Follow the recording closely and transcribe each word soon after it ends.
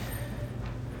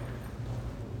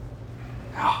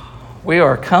We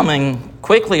are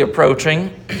quickly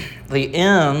approaching the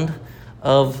end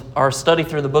of our study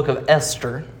through the book of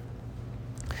Esther.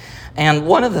 And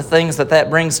one of the things that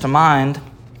brings to mind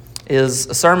is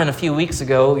a sermon a few weeks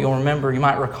ago. You'll remember, you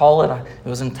might recall it. It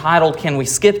was entitled, Can We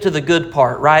Skip to the Good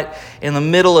Part? Right in the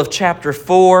middle of chapter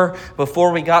 4,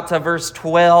 before we got to verse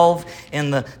 12,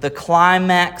 in the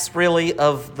climax really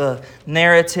of the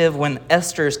narrative, when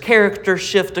Esther's character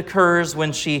shift occurs,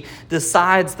 when she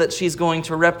decides that she's going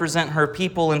to represent her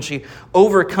people and she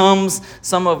overcomes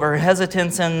some of her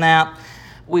hesitance in that.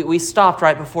 We stopped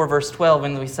right before verse 12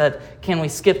 and we said, can we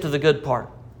skip to the good part?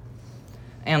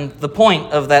 And the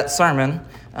point of that sermon,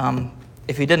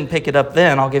 if you didn't pick it up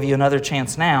then, I'll give you another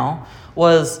chance now,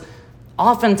 was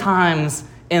oftentimes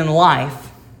in life,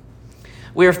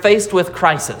 we are faced with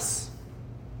crisis.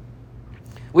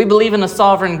 We believe in a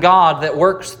sovereign God that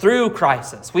works through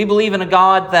crisis. We believe in a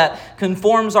God that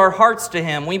conforms our hearts to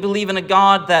Him. We believe in a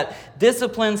God that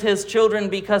disciplines His children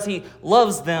because He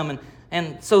loves them.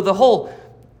 And so the whole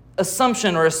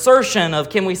assumption or assertion of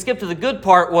can we skip to the good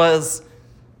part was,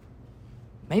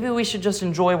 maybe we should just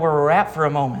enjoy where we're at for a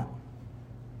moment.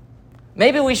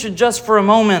 Maybe we should just for a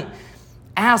moment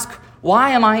ask, why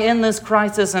am I in this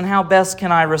crisis and how best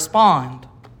can I respond?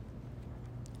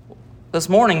 This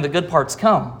morning, the good part's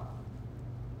come.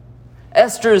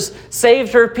 Esther's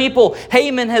saved her people.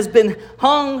 Haman has been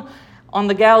hung on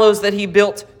the gallows that he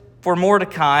built for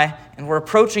Mordecai, and we're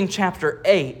approaching chapter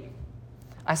 8.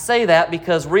 I say that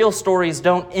because real stories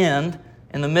don't end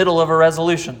in the middle of a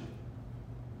resolution.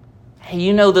 Hey,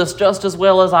 you know this just as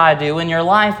well as I do. In your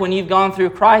life, when you've gone through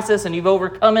crisis and you've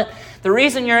overcome it, the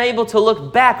reason you're able to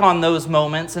look back on those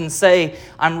moments and say,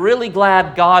 I'm really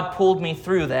glad God pulled me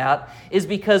through that, is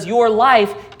because your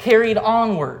life carried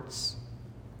onwards.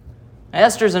 Now,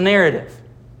 Esther's a narrative,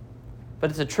 but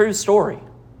it's a true story.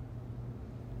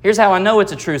 Here's how I know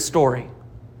it's a true story.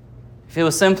 If it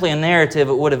was simply a narrative,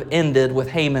 it would have ended with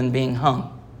Haman being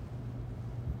hung.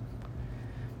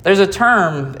 There's a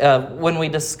term when we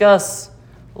discuss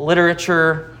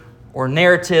literature or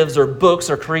narratives or books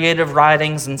or creative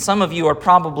writings, and some of you are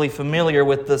probably familiar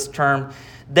with this term,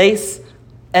 Deus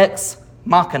ex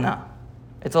machina.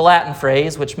 It's a Latin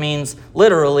phrase which means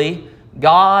literally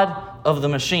God of the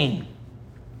machine.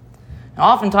 Now,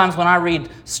 oftentimes when I read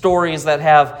stories that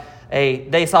have a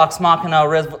Deus ex machina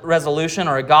resolution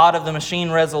or a God of the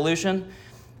machine resolution,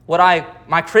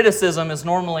 my criticism is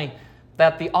normally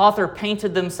that the author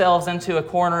painted themselves into a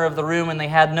corner of the room and they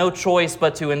had no choice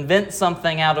but to invent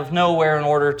something out of nowhere in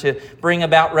order to bring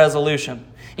about resolution.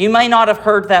 You may not have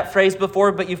heard that phrase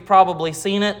before, but you've probably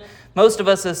seen it. Most of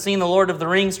us have seen the Lord of the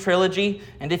Rings trilogy,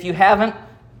 and if you haven't,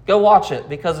 go watch it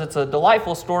because it's a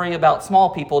delightful story about small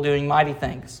people doing mighty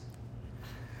things.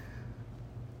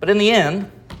 But in the end,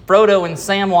 Frodo and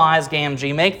Samwise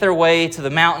Gamgee make their way to the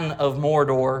mountain of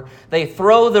Mordor. They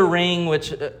throw the ring,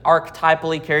 which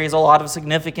archetypally carries a lot of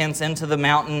significance, into the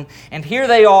mountain. And here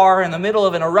they are in the middle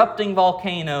of an erupting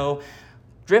volcano,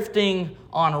 drifting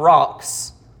on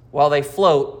rocks while they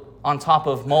float on top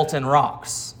of molten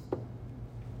rocks.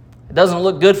 It doesn't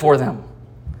look good for them.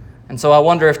 And so I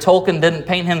wonder if Tolkien didn't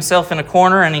paint himself in a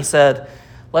corner and he said,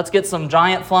 let's get some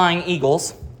giant flying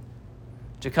eagles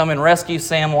to come and rescue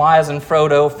Samwise and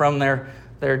Frodo from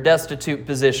their destitute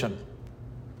position.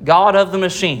 God of the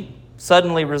machine,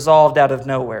 suddenly resolved out of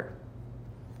nowhere.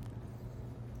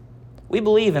 We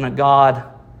believe in a God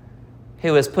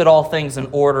who has put all things in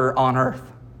order on earth.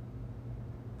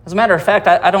 As a matter of fact,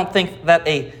 I don't think that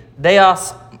a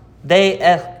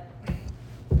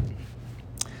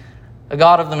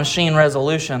God of the machine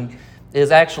resolution is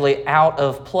actually out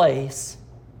of place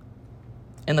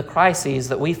in the crises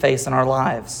that we face in our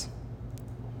lives.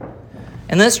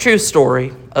 In this true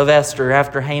story of Esther,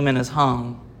 after Haman is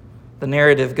hung, the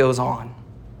narrative goes on.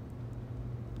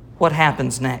 What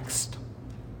happens next?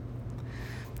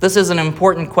 This is an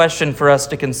important question for us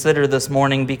to consider this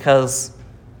morning because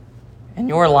in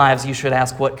your lives you should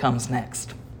ask what comes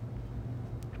next.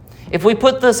 If we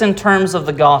put this in terms of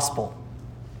the gospel,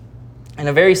 in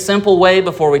a very simple way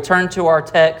before we turn to our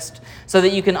text, so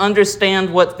that you can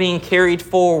understand what's being carried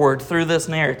forward through this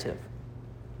narrative.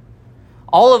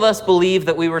 All of us believe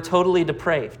that we were totally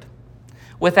depraved,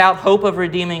 without hope of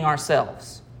redeeming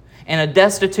ourselves, in a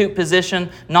destitute position,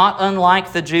 not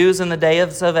unlike the Jews in the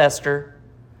days of Esther,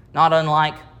 not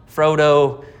unlike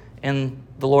Frodo in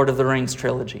the Lord of the Rings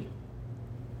trilogy.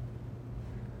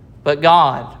 But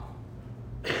God,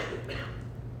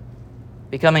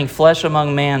 becoming flesh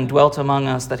among man, dwelt among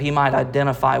us that He might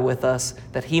identify with us,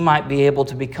 that He might be able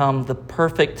to become the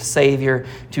perfect Savior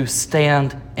to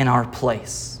stand in our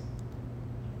place.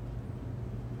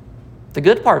 The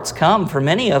good parts come for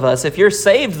many of us. If you're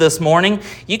saved this morning,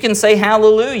 you can say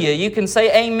hallelujah. You can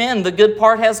say amen. The good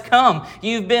part has come.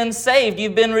 You've been saved.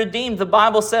 You've been redeemed. The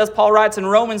Bible says, Paul writes in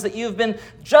Romans, that you've been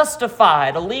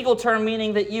justified, a legal term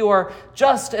meaning that you are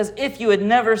just as if you had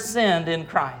never sinned in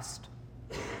Christ.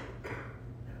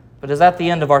 But is that the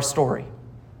end of our story?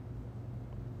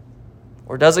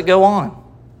 Or does it go on?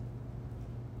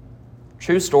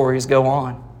 True stories go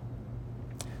on.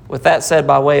 With that said,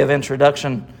 by way of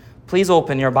introduction, please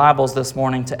open your Bibles this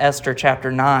morning to Esther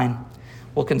chapter 9.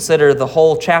 We'll consider the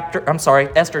whole chapter,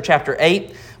 Esther chapter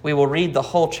 8. We will read the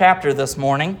whole chapter this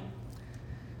morning.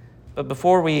 But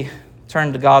before we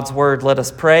turn to God's word, let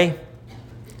us pray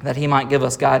that He might give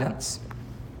us guidance.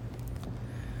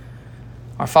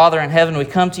 Our Father in heaven, we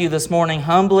come to you this morning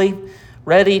humbly,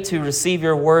 ready to receive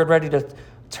your word, ready to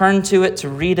turn to it, to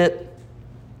read it.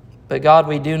 But God,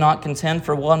 we do not contend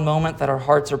for one moment that our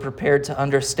hearts are prepared to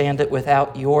understand it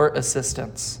without your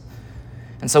assistance.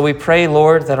 And so we pray,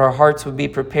 Lord, that our hearts would be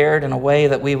prepared in a way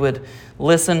that we would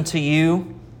listen to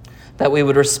you, that we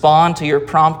would respond to your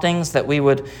promptings, that we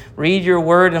would read your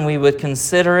word and we would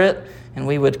consider it, and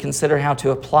we would consider how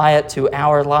to apply it to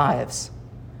our lives.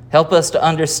 Help us to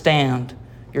understand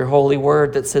your holy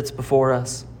word that sits before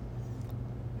us.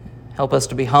 Help us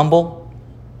to be humble.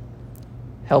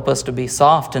 Help us to be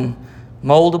soft and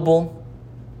moldable.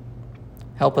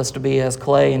 Help us to be as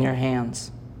clay in your hands.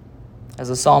 As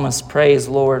the psalmist prays,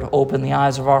 Lord, open the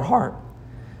eyes of our heart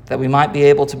that we might be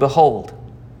able to behold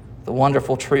the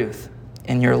wonderful truth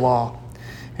in your law.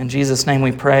 In Jesus' name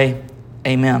we pray,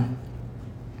 amen.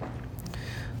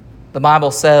 The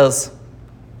Bible says,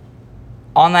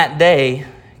 on that day,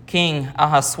 King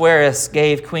Ahasuerus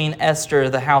gave Queen Esther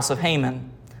the house of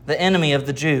Haman, the enemy of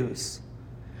the Jews.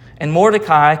 And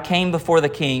Mordecai came before the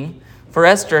king, for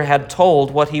Esther had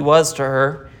told what he was to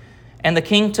her. And the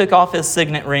king took off his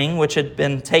signet ring, which had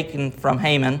been taken from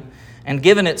Haman, and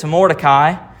given it to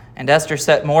Mordecai. And Esther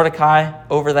set Mordecai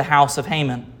over the house of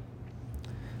Haman.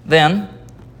 Then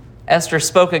Esther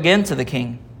spoke again to the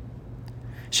king.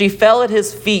 She fell at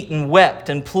his feet and wept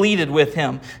and pleaded with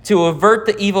him to avert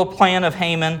the evil plan of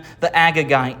Haman the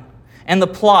Agagite and the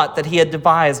plot that he had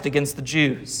devised against the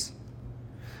Jews.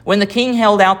 When the king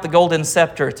held out the golden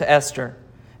scepter to Esther,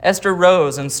 Esther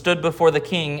rose and stood before the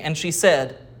king, and she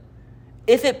said,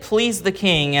 if it please the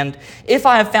king, and if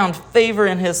I have found favor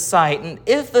in his sight, and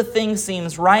if the thing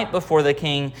seems right before the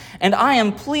king, and I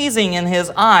am pleasing in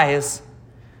his eyes,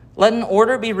 let an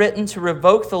order be written to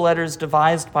revoke the letters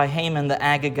devised by Haman the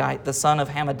Agagite, the son of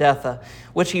Hammedatha,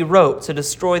 which he wrote to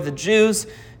destroy the Jews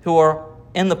who are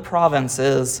in the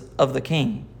provinces of the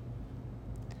king.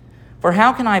 For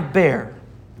how can I bear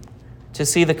to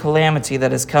see the calamity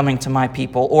that is coming to my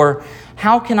people? Or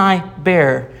how can I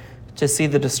bear to see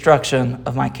the destruction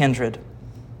of my kindred?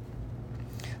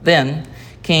 Then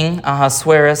King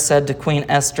Ahasuerus said to Queen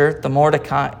Esther to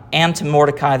Mordecai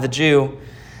the Jew,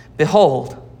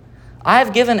 behold, I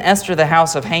have given Esther the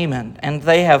house of Haman, and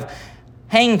they have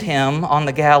hanged him on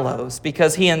the gallows,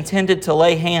 because he intended to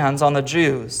lay hands on the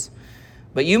Jews.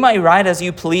 But you may write as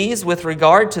you please with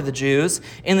regard to the Jews,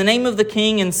 in the name of the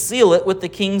king, and seal it with the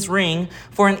king's ring.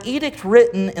 For an edict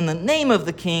written in the name of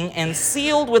the king and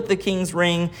sealed with the king's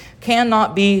ring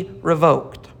cannot be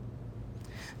revoked.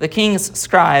 The king's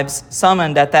scribes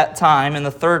summoned at that time in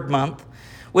the 3rd month,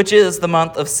 which is the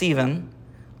month of Sivan,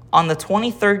 on the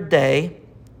 23rd day,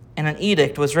 and an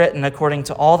edict was written according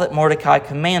to all that Mordecai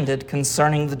commanded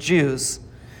concerning the Jews.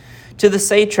 To the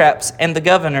satraps and the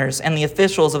governors and the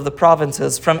officials of the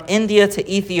provinces from India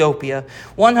to Ethiopia,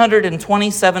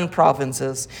 127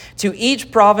 provinces, to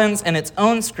each province in its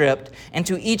own script, and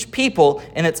to each people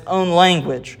in its own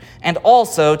language, and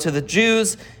also to the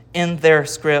Jews in their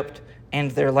script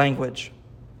and their language.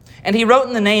 And he wrote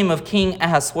in the name of King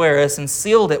Ahasuerus and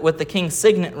sealed it with the king's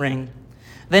signet ring.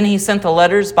 Then he sent the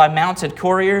letters by mounted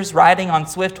couriers riding on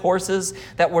swift horses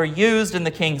that were used in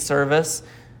the king's service,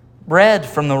 bred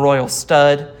from the royal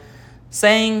stud,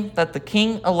 saying that the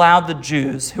king allowed the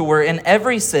Jews who were in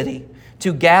every city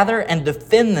to gather and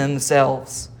defend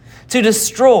themselves, to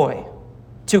destroy,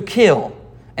 to kill,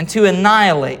 and to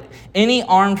annihilate any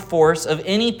armed force of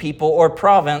any people or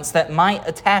province that might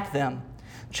attack them,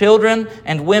 children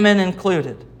and women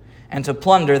included, and to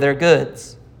plunder their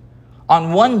goods,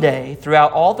 on one day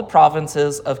throughout all the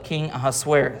provinces of King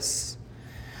Ahasuerus,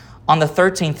 on the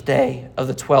 13th day of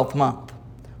the 12th month,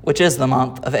 which is the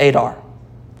month of Adar.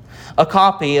 A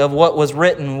copy of what was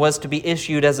written was to be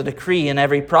issued as a decree in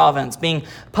every province, being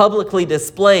publicly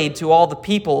displayed to all the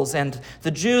peoples, and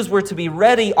the Jews were to be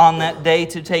ready on that day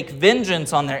to take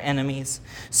vengeance on their enemies.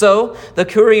 So the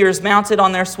couriers, mounted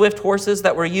on their swift horses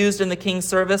that were used in the king's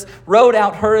service, rode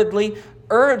out hurriedly,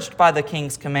 urged by the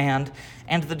king's command,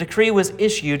 and the decree was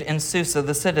issued in Susa,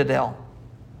 the citadel.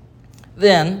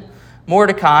 Then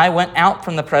Mordecai went out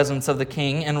from the presence of the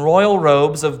king in royal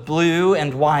robes of blue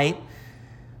and white,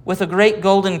 with a great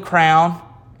golden crown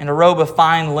and a robe of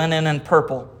fine linen and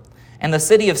purple. And the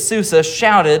city of Susa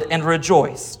shouted and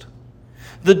rejoiced.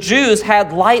 The Jews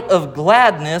had light of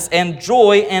gladness and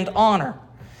joy and honor.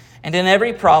 And in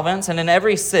every province and in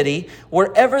every city,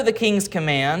 wherever the king's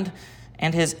command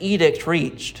and his edict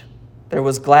reached, there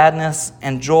was gladness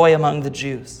and joy among the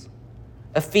Jews,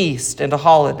 a feast and a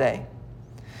holiday.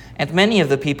 And many of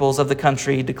the peoples of the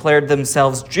country declared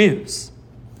themselves Jews,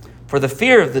 for the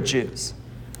fear of the Jews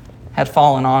had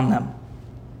fallen on them.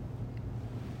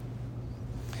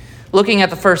 Looking at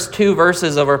the first 2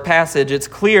 verses of our passage, it's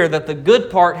clear that the good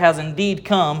part has indeed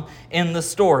come in the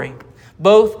story.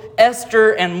 Both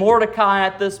Esther and Mordecai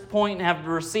at this point have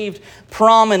received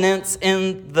prominence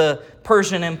in the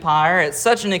Persian Empire at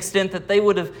such an extent that they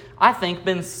would have, I think,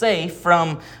 been safe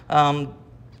from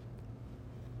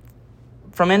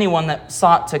anyone that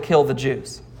sought to kill the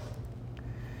Jews.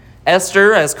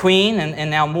 Esther as queen,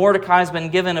 and now Mordecai's been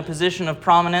given a position of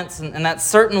prominence, and that's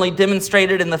certainly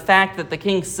demonstrated in the fact that the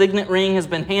king's signet ring has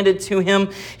been handed to him.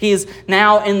 He is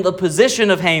now in the position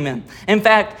of Haman. In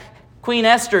fact, Queen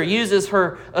Esther uses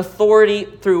her authority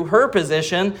through her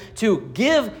position to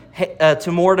give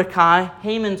to Mordecai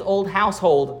Haman's old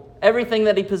household, everything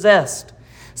that he possessed.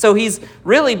 So he's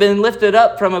really been lifted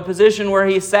up from a position where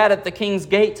he sat at the king's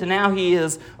gate to now he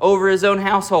is over his own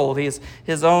household. He's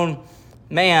his own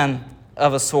man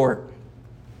of a sort.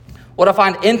 What I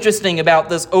find interesting about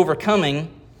this overcoming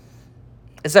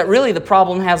is that really the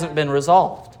problem hasn't been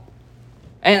resolved.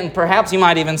 And perhaps you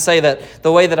might even say that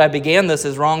the way that I began this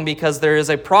is wrong because there is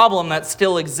a problem that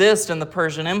still exists in the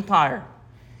Persian Empire.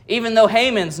 Even though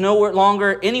Haman's no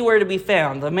longer anywhere to be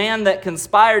found, the man that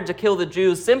conspired to kill the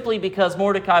Jews simply because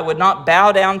Mordecai would not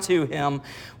bow down to him,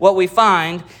 what we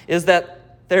find is that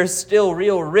there's still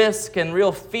real risk and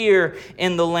real fear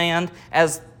in the land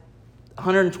as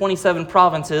 127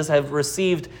 provinces have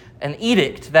received an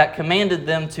edict that commanded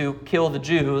them to kill the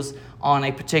Jews on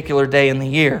a particular day in the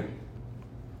year.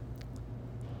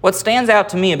 What stands out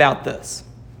to me about this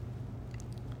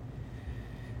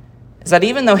is that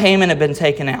even though Haman had been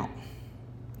taken out,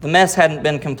 the mess hadn't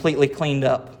been completely cleaned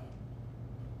up.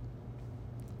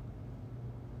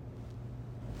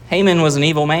 Haman was an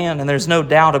evil man, and there's no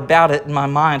doubt about it in my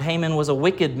mind. Haman was a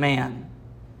wicked man.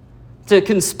 To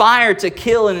conspire to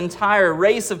kill an entire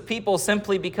race of people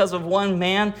simply because of one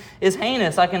man is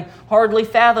heinous. I can hardly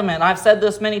fathom it. I've said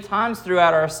this many times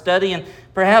throughout our study, and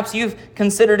perhaps you've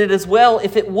considered it as well.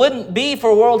 If it wouldn't be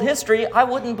for world history, I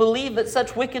wouldn't believe that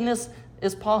such wickedness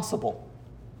is possible.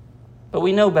 But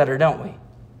we know better, don't we?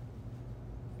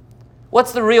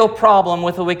 What's the real problem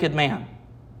with a wicked man?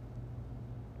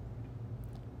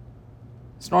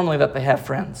 It's normally that they have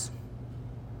friends.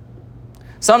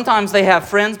 Sometimes they have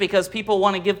friends because people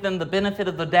want to give them the benefit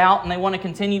of the doubt and they want to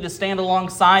continue to stand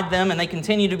alongside them and they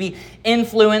continue to be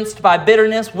influenced by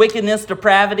bitterness, wickedness,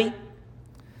 depravity.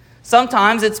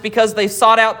 Sometimes it's because they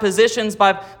sought out positions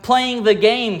by playing the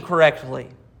game correctly.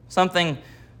 Something,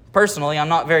 personally, I'm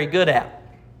not very good at.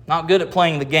 Not good at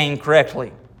playing the game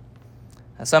correctly.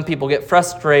 Some people get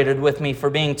frustrated with me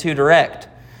for being too direct.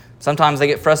 Sometimes they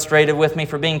get frustrated with me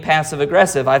for being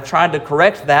passive-aggressive. I've tried to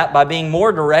correct that by being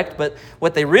more direct, but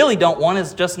what they really don't want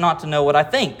is just not to know what I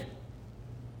think.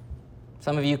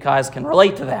 Some of you guys can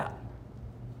relate to that.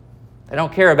 They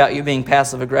don't care about you being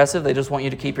passive-aggressive. They just want you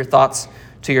to keep your thoughts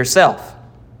to yourself.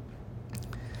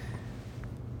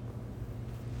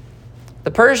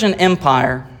 The Persian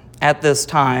Empire at this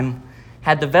time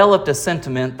had developed a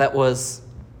sentiment that was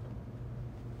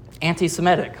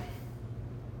anti-Semitic.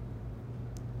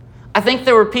 I think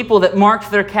there were people that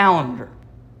marked their calendar.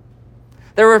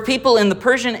 There were people in the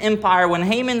Persian Empire when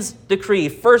Haman's decree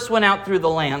first went out through the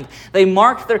land. They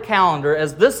marked their calendar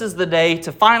as this is the day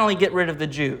to finally get rid of the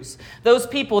Jews. Those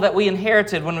people that we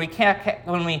inherited when we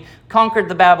conquered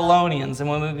the Babylonians and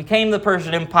when we became the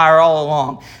Persian Empire all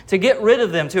along. To get rid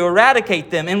of them, to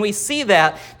eradicate them. And we see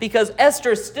that because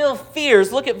Esther still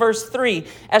fears. Look at verse 3.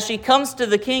 As she comes to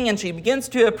the king and she begins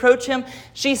to approach him,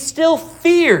 she still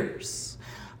fears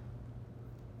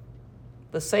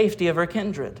the safety of her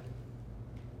kindred.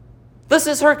 This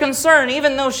is her concern.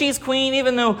 Even though she's queen,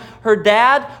 even though her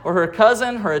dad or her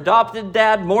cousin, her adopted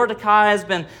dad, Mordecai, has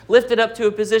been lifted up to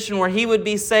a position where he would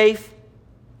be safe,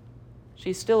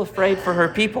 she's still afraid for her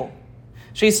people.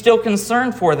 She's still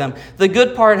concerned for them. The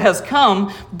good part has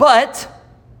come, but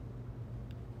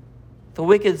the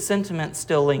wicked sentiment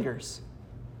still lingers.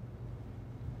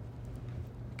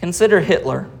 Consider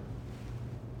Hitler.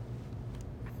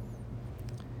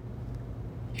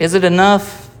 Is it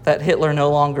enough that Hitler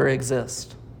no longer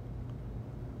exists?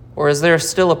 Or is there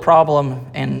still a problem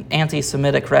in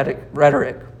anti-Semitic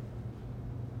rhetoric?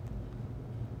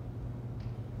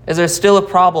 Is there still a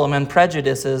problem in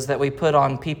prejudices that we put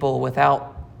on people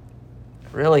without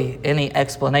really any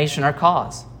explanation or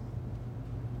cause?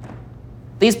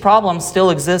 These problems still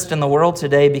exist in the world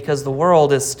today because the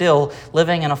world is still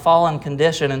living in a fallen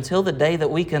condition until the day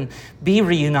that we can be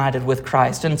reunited with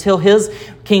Christ, until His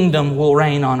kingdom will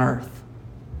reign on earth.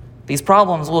 These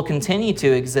problems will continue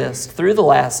to exist through the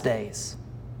last days.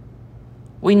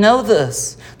 We know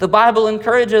this. The Bible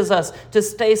encourages us to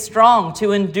stay strong,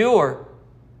 to endure.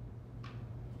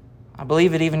 I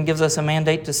believe it even gives us a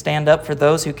mandate to stand up for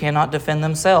those who cannot defend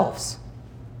themselves.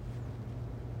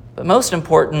 But most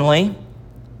importantly,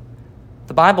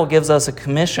 the Bible gives us a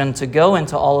commission to go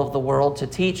into all of the world to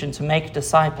teach and to make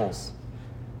disciples.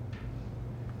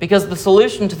 Because the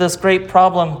solution to this great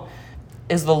problem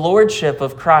is the lordship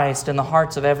of Christ in the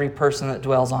hearts of every person that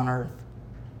dwells on earth.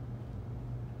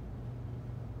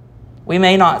 We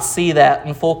may not see that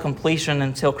in full completion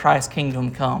until Christ's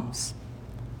kingdom comes.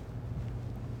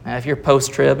 Now, if you're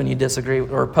post-trib and you disagree,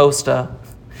 or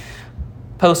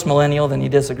post-millennial, then you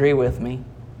disagree with me,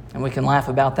 and we can laugh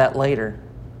about that later.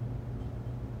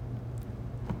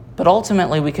 But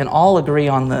ultimately, we can all agree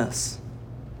on this.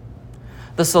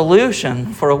 The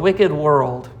solution for a wicked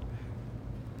world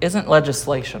isn't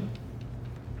legislation.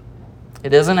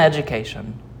 It isn't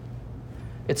education.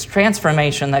 It's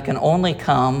transformation that can only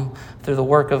come through the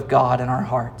work of God in our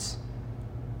hearts.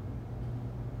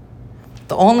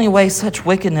 The only way such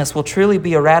wickedness will truly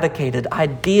be eradicated,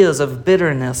 ideas of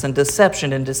bitterness and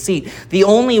deception and deceit, the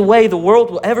only way the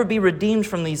world will ever be redeemed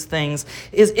from these things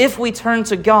is if we turn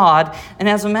to God. And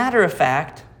as a matter of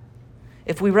fact,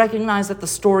 if we recognize that the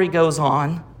story goes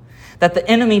on, that the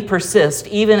enemy persists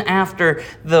even after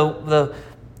the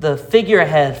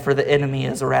figurehead for the enemy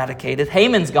is eradicated.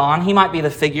 Haman's gone. He might be the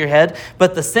figurehead,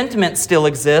 but the sentiment still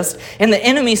exists, and the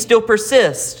enemy still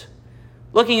persists.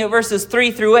 Looking at verses 3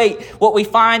 through 8, what we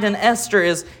find in Esther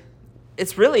is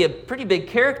it's really a pretty big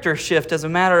character shift. As a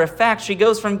matter of fact, she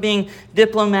goes from being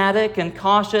diplomatic and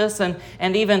cautious and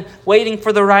even waiting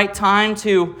for the right time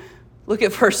to, look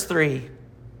at verse 3.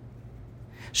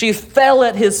 She fell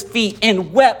at his feet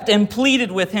and wept and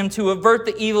pleaded with him to avert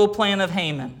the evil plan of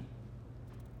Haman.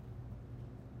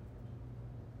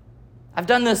 I've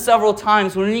done this several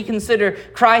times. When we consider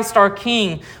Christ our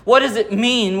King, what does it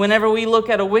mean whenever we look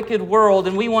at a wicked world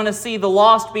and we want to see the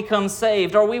lost become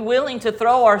saved? Are we willing to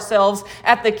throw ourselves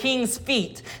at the King's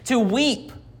feet, to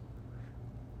weep?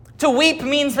 To weep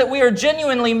means that we are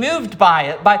genuinely moved by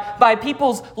it, by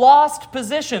people's lost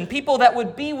position, people that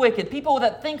would be wicked, people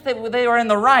that think that they are in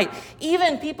the right,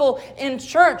 even people in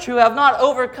church who have not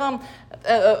overcome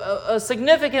a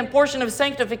significant portion of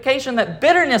sanctification, that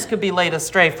bitterness could be laid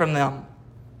astray from them,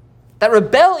 that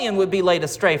rebellion would be laid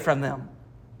astray from them.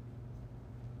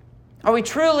 Are we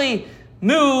truly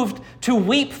moved to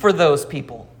weep for those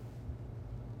people?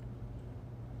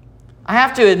 I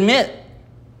have to admit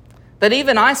that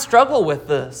even I struggle with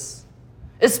this,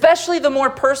 especially the more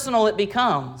personal it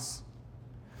becomes.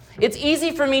 It's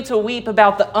easy for me to weep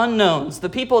about the unknowns, the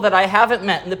people that I haven't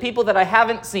met and the people that I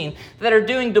haven't seen, that are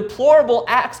doing deplorable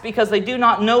acts because they do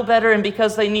not know better and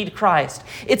because they need Christ.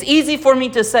 It's easy for me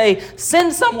to say,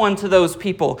 send someone to those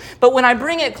people. But when I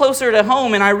bring it closer to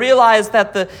home and I realize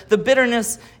that the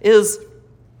bitterness is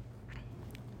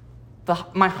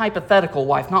my hypothetical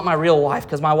wife, not my real wife,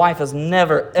 because my wife is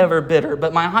never, ever bitter,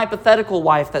 but my hypothetical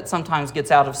wife that sometimes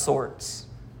gets out of sorts.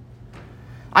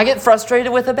 I get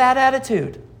frustrated with a bad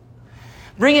attitude.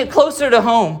 Bring it closer to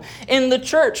home. In the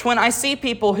church, when I see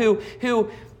people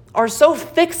who are so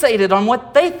fixated on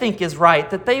what they think is right,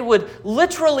 that they would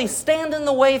literally stand in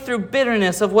the way through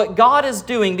bitterness of what God is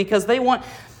doing because they want...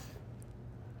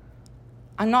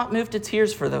 I'm not moved to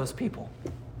tears for those people.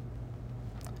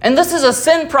 And this is a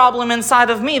sin problem inside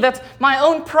of me. That's my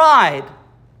own pride.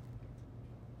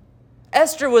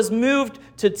 Esther was moved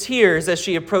to tears as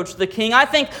she approached the king. I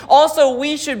think also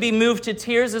we should be moved to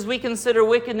tears as we consider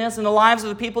wickedness in the lives of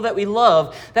the people that we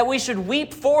love, that we should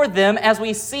weep for them as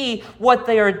we see what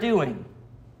they are doing.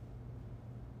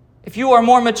 If you are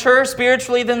more mature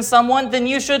spiritually than someone, then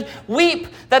you should weep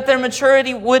that their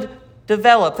maturity would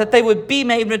develop, that they would be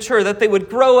made mature, that they would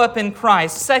grow up in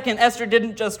Christ. Second, Esther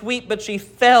didn't just weep, but she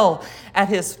fell at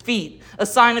his feet, a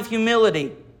sign of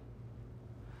humility.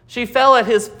 She fell at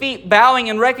his feet, bowing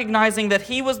and recognizing that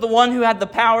he was the one who had the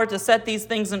power to set these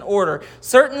things in order.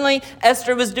 Certainly,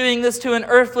 Esther was doing this to an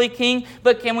earthly king,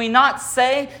 but can we not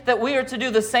say that we are to do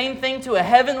the same thing to a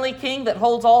heavenly king that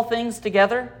holds all things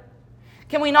together?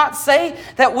 Can we not say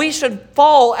that we should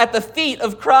fall at the feet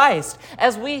of Christ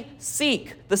as we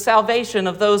seek the salvation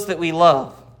of those that we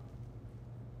love?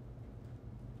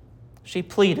 She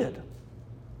pleaded.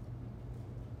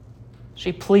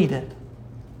 She pleaded.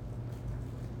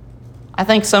 I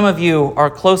think some of you are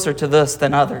closer to this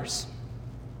than others.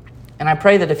 And I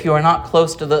pray that if you are not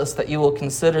close to this, that you will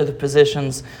consider the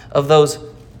positions of those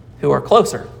who are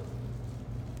closer.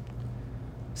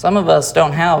 Some of us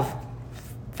don't have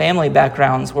family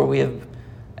backgrounds where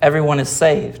everyone is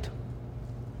saved.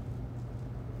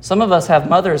 Some of us have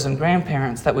mothers and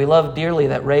grandparents that we love dearly,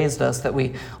 that raised us, that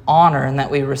we honor and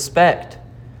that we respect,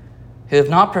 who have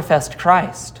not professed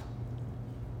Christ.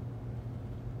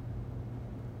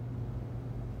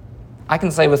 I can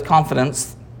say with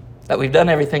confidence that we've done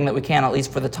everything that we can, at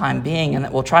least for the time being, and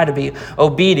that we'll try to be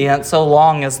obedient so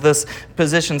long as this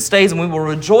position stays, and we will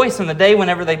rejoice in the day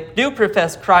whenever they do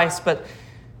profess Christ. But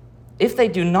if they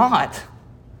do not,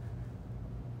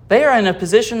 they are in a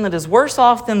position that is worse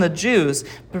off than the Jews,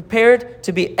 prepared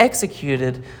to be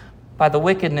executed by the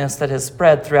wickedness that has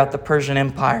spread throughout the Persian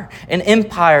Empire, an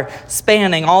empire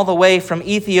spanning all the way from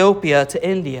Ethiopia to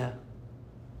India,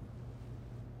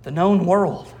 the known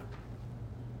world.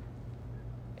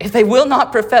 If they will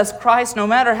not profess Christ, no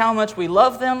matter how much we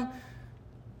love them,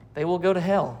 they will go to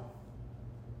hell.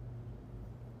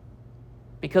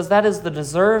 Because that is the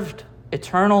deserved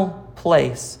eternal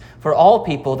place for all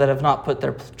people that have not put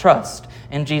their trust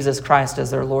in Jesus Christ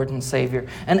as their Lord and Savior.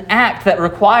 An act that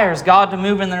requires God to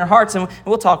move in their hearts, and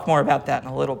we'll talk more about that in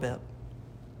a little bit.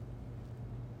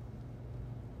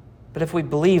 But if we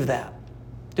believe that,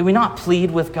 do we not plead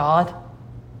with God?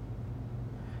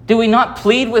 Do we not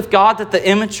plead with God that the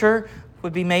immature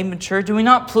would be made mature? Do we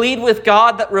not plead with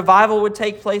God that revival would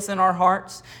take place in our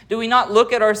hearts? Do we not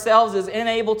look at ourselves as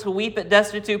unable to weep at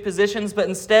destitute positions, but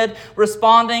instead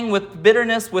responding with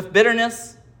bitterness?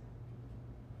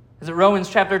 Is it Romans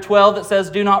chapter 12 that says,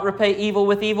 do not repay evil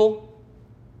with evil,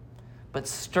 but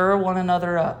stir one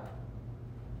another up?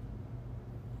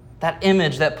 That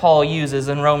image that Paul uses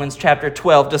in Romans chapter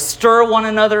 12, to stir one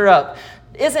another up,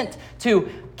 isn't to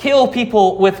kill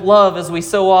people with love, as we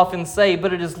so often say,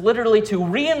 but it is literally to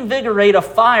reinvigorate a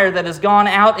fire that has gone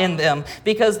out in them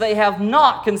because they have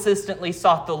not consistently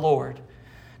sought the Lord.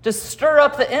 To stir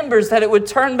up the embers, that it would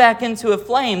turn back into a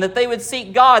flame, that they would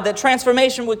seek God, that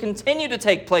transformation would continue to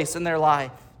take place in their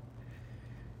life.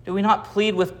 Do we not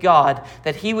plead with God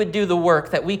that He would do the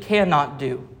work that we cannot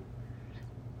do?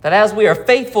 That as we are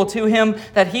faithful to Him,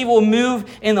 that He will move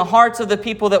in the hearts of the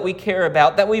people that we care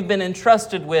about, that we've been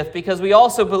entrusted with, because we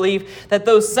also believe that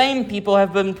those same people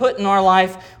have been put in our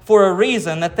life for a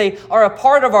reason, that they are a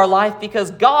part of our life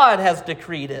because God has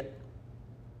decreed it.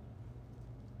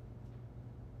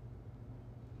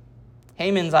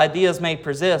 Haman's ideas may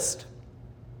persist,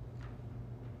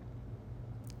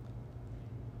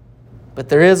 but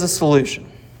there is a solution.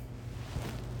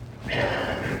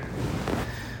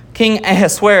 King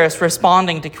Ahasuerus,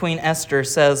 responding to Queen Esther,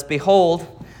 says, behold,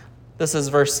 this is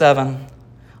verse 7,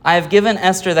 I have given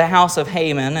Esther the house of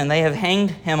Haman, and they have hanged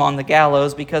him on the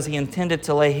gallows because he intended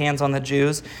to lay hands on the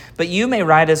Jews. But you may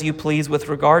write as you please with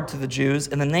regard to the Jews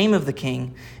in the name of the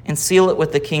king, and seal it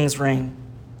with the king's ring.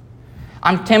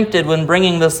 I'm tempted when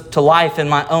bringing this to life in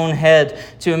my own head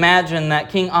to imagine that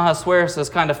King Ahasuerus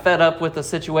is kind of fed up with the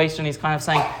situation. He's kind of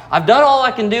saying, I've done all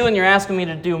I can do and you're asking me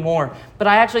to do more. But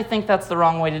I actually think that's the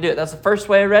wrong way to do it. That's the first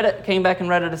way I read it. Came back and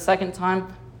read it a second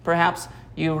time. Perhaps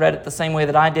you read it the same way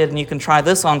that I did and you can try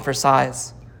this on for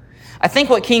size. I think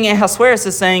what King Ahasuerus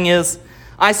is saying is,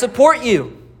 I support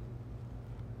you.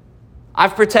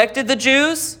 I've protected the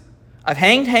Jews. I've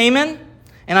hanged Haman.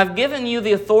 And I've given you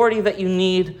the authority that you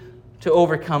need to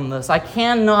overcome this. I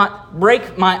cannot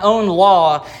break my own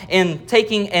law in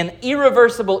taking an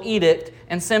irreversible edict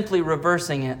and simply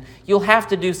reversing it. You'll have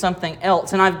to do something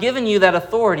else. And I've given you that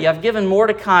authority. I've given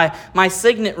Mordecai my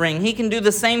signet ring. He can do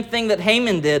the same thing that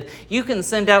Haman did. You can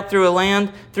send out through the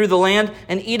land,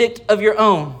 an edict of your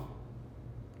own.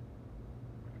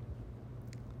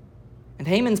 And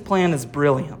Haman's plan is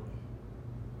brilliant.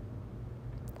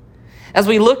 As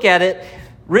we look at it,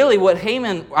 Really, what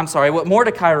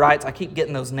Mordecai writes, I keep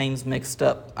getting those names mixed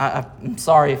up. I'm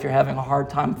sorry if you're having a hard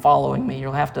time following me.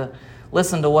 You'll have to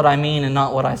listen to what I mean and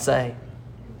not what I say.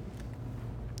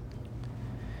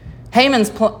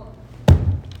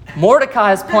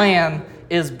 Mordecai's plan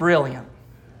is brilliant.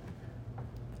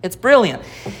 It's brilliant.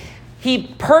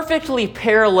 He perfectly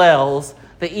parallels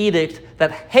the edict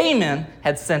that Haman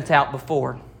had sent out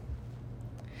before,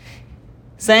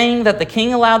 saying that the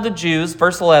king allowed the Jews,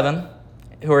 verse 11,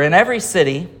 who are in every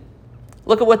city,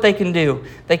 look at what they can do.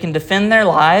 They can defend their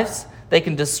lives, they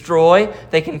can destroy,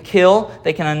 they can kill,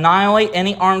 they can annihilate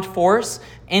any armed force,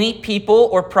 any people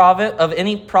or province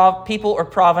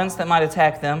that might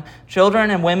attack them,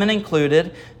 children and women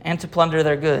included, and to plunder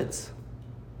their goods.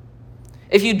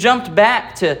 If you jumped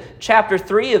back to chapter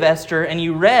 3 of Esther and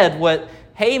you read what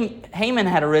Haman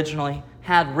had originally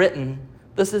had written,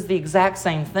 this is the exact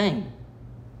same thing.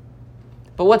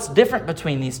 But what's different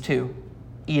between these two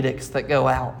edicts that go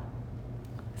out?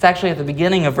 It's actually at the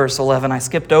beginning of verse 11. I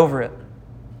skipped over it.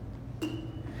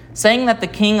 Saying that the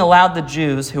king allowed the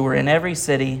Jews who were in every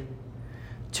city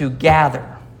to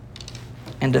gather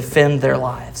and defend their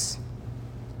lives.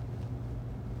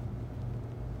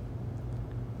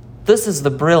 This is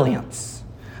the brilliance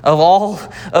of all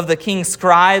of the king's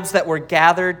scribes that were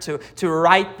gathered to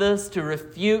write this, to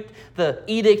refute the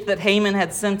edict that Haman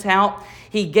had sent out.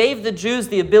 He gave the Jews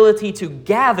the ability to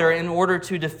gather in order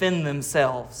to defend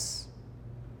themselves.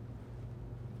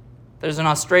 There's an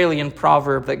Australian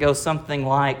proverb that goes something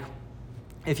like,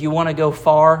 if you want to go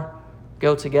far,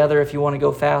 go together. If you want to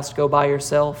go fast, go by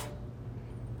yourself.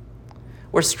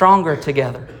 We're stronger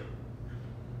together.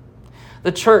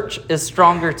 The church is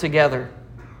stronger together.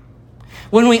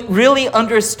 When we really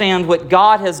understand what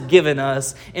God has given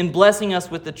us in blessing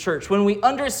us with the church, when we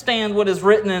understand what is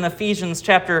written in Ephesians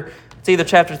it's either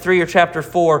chapter 3 or chapter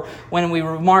 4, when we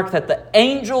remark that the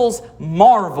angels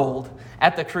marveled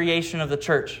at the creation of the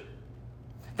church.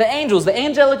 The angels, the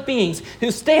angelic beings who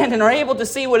stand and are able to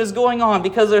see what is going on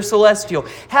because they're celestial,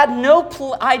 had no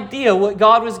idea what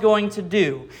God was going to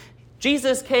do.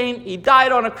 Jesus came, He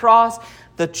died on a cross,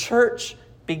 the church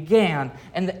began,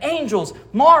 and the angels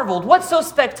marveled. What's so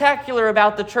spectacular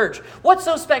about the church? What's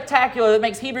so spectacular that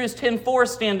makes Hebrews 10:4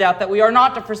 stand out, that we are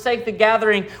not to forsake the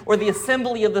gathering or the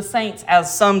assembly of the saints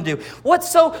as some do? What's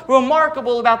so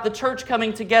remarkable about the church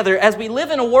coming together as we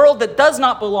live in a world that does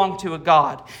not belong to a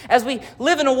God, as we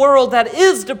live in a world that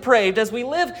is depraved, as we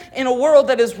live in a world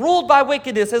that is ruled by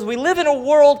wickedness, as we live in a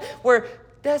world where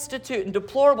destitute and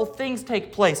deplorable things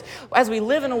take place, as we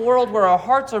live in a world where our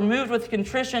hearts are moved with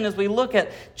contrition, as we look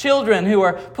at children who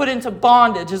are put into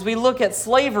bondage, as we look at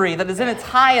slavery that is in its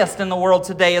highest in the world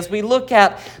today, as we look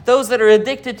at those that are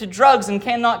addicted to drugs and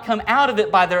cannot come out of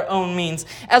it by their own means,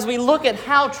 as we look at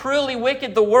how truly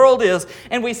wicked the world is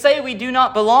and we say we do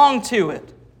not belong to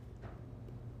it,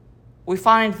 we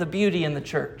find the beauty in the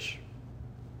church.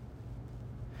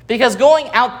 Because going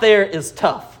out there is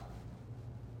tough.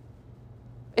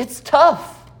 It's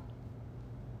tough.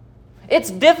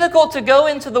 It's difficult to go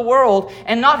into the world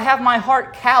and not have my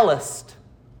heart calloused.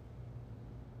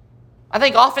 I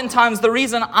think oftentimes the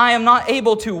reason I am not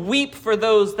able to weep for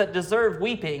those that deserve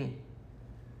weeping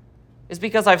is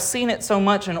because I've seen it so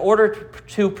much. In order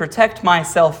to protect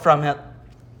myself from it,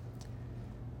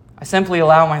 I simply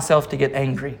allow myself to get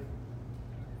angry.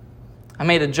 I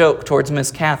made a joke towards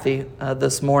Miss Kathy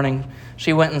this morning.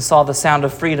 She went and saw The Sound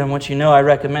of Freedom, which you know I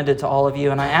recommended to all of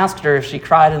you, and I asked her if she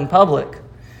cried in public.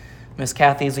 Miss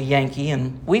Kathy is a Yankee,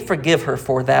 and we forgive her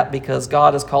for that because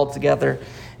God has called together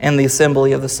in the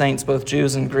assembly of the saints both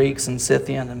Jews and Greeks and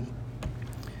Scythian. And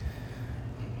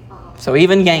so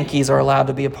even Yankees are allowed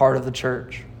to be a part of the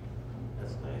church.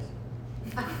 That's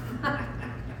nice.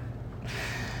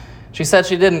 She said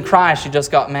she didn't cry, she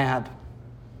just got mad.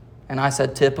 And I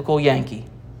said, typical Yankee.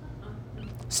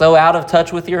 So out of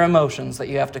touch with your emotions that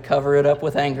you have to cover it up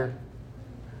with anger.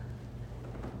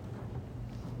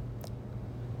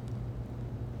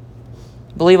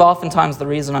 I believe oftentimes the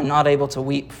reason I'm not able to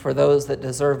weep for those that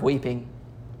deserve weeping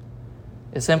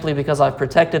is simply because I've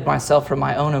protected myself from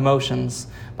my own emotions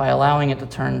by allowing it to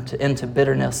turn into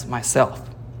bitterness myself.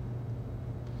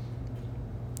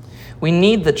 We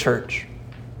need the church.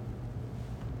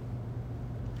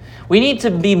 We need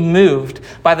to be moved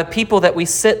by the people that we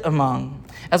sit among.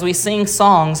 As we sing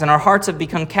songs and our hearts have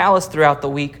become callous throughout the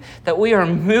week, that we are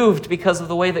moved because of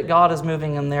the way that God is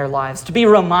moving in their lives. To be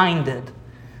reminded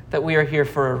that we are here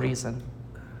for a reason.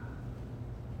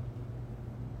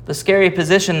 The scary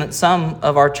position that some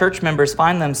of our church members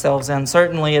find themselves in,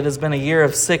 certainly it has been a year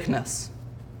of sickness.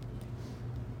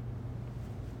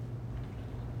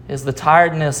 is the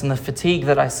tiredness and the fatigue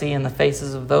that I see in the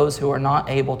faces of those who are not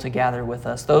able to gather with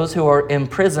us, those who are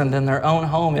imprisoned in their own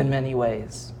home in many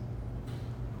ways.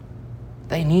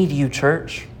 They need you,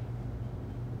 church.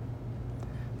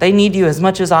 They need you as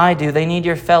much as I do. They need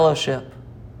your fellowship.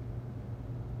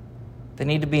 They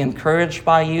need to be encouraged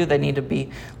by you. They need to be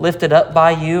lifted up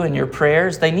by you in your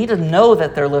prayers. They need to know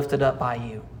that they're lifted up by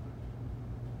you.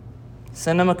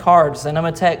 Send them a card, send them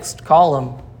a text, call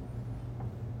them.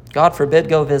 God forbid,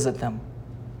 go visit them.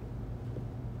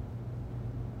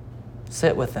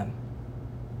 Sit with them.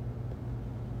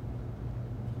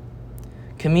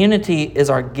 Community is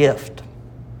our gift.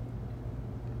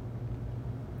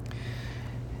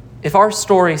 If our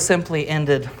story simply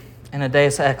ended in a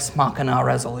Deus Ex Machina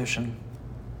resolution,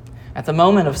 at the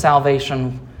moment of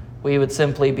salvation, we would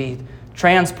simply be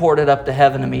transported up to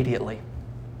heaven immediately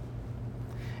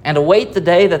and await the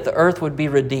day that the earth would be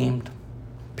redeemed,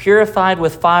 purified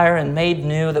with fire and made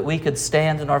new, that we could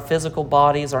stand in our physical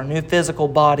bodies, our new physical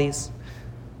bodies,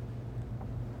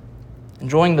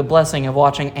 enjoying the blessing of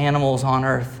watching animals on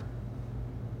earth,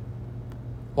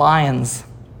 lions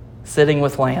sitting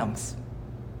with lambs,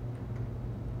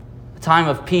 a time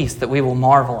of peace that we will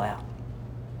marvel at.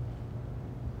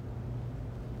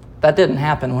 That didn't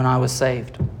happen when I was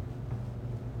saved.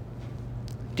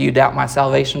 Do you doubt my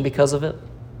salvation because of it?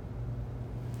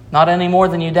 Not any more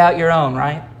than you doubt your own,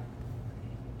 right?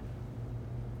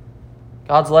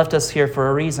 God's left us here for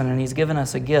a reason, and He's given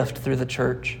us a gift through the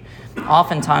church.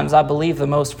 Oftentimes, I believe the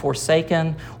most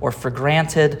forsaken or for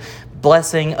granted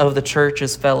blessing of the church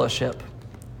is fellowship.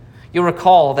 You'll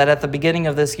recall that at the beginning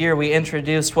of this year, we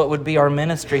introduced what would be our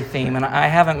ministry theme, and I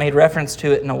haven't made reference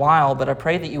to it in a while, but I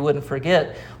pray that you wouldn't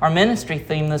forget. Our ministry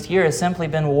theme this year has simply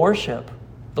been worship.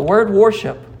 The word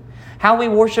worship. How we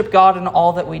worship God in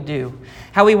all that we do.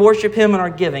 How we worship Him in our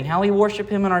giving. How we worship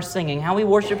Him in our singing. How we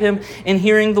worship Him in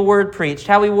hearing the word preached.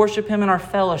 How we worship Him in our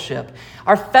fellowship.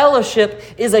 Our fellowship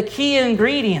is a key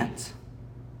ingredient,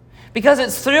 because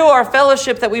it's through our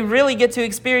fellowship that we really get to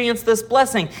experience this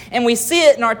blessing. And we see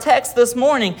it in our text this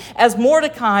morning as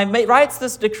Mordecai writes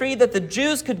this decree that the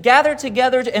Jews could gather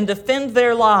together and defend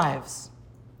their lives.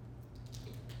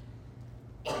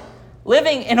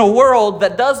 Living in a world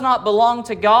that does not belong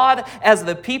to God as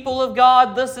the people of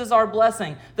God, this is our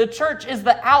blessing. The church is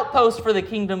the outpost for the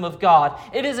kingdom of God.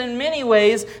 It is in many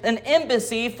ways an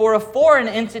embassy for a foreign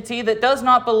entity that does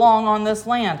not belong on this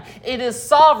land. It is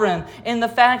sovereign in the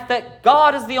fact that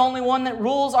God is the only one that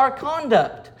rules our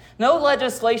conduct. No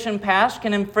legislation passed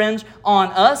can infringe on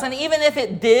us. And even if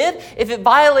it did, if it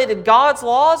violated God's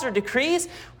laws or decrees,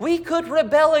 we could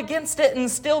rebel against it and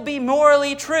still be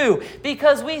morally true,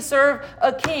 because we serve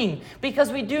a king,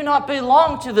 because we do not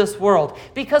belong to this world,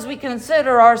 because we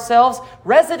consider ourselves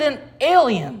resident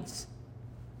aliens.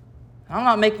 I'm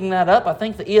not making that up. I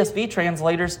think the ESV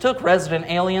translators took resident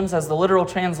aliens as the literal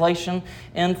translation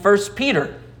in 1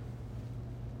 Peter.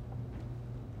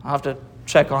 I'll have to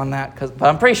check on that, but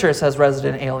I'm pretty sure it says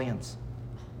resident aliens.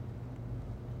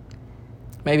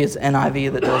 Maybe it's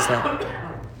NIV that does that.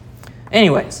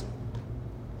 Anyways,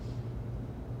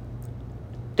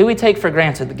 do we take for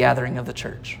granted the gathering of the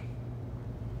church?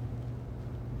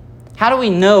 How do we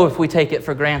know if we take it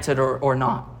for granted or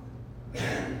not?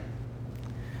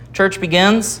 Church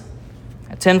begins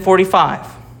at 10:45.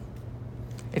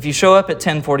 If you show up at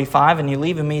 10:45 and you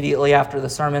leave immediately after the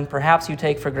sermon, perhaps you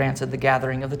take for granted the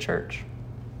gathering of the church.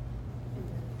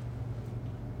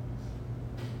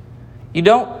 You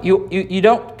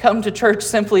don't come to church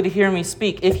simply to hear me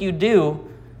speak. If you do,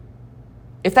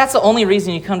 if that's the only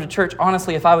reason you come to church,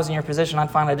 honestly, if I was in your position, I'd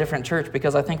find a different church,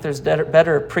 because I think there's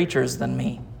better preachers than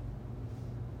me.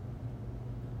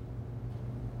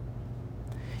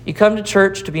 You come to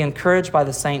church to be encouraged by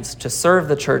the saints, to serve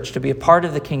the church, to be a part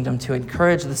of the kingdom, to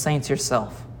encourage the saints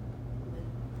yourself.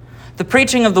 The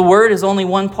preaching of the word is only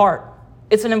one part.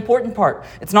 It's an important part.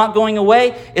 It's not going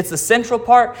away. It's the central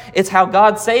part. It's how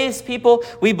God saves people.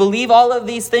 We believe all of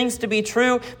these things to be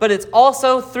true, but it's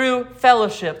also through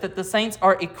fellowship that the saints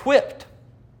are equipped.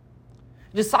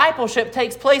 Discipleship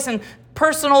takes place in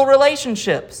personal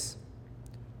relationships.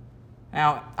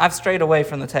 Now, I've strayed away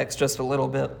from the text just a little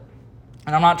bit,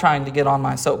 and I'm not trying to get on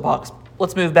my soapbox.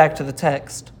 Let's move back to the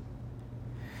text.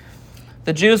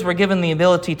 The Jews were given the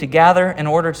ability to gather in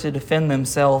order to defend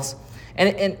themselves.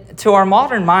 And to our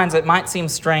modern minds, it might seem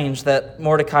strange that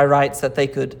Mordecai writes that they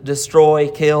could destroy,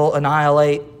 kill,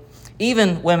 annihilate,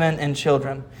 even women and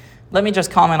children. Let me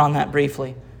just comment on that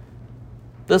briefly.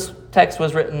 This text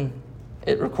was written,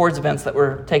 it records events that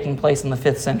were taking place in the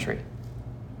 5th century.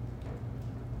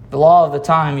 The law of the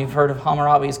time, you've heard of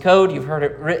Hammurabi's Code, you've heard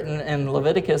it written in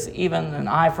Leviticus, even an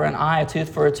eye for an eye, a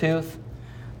tooth for a tooth.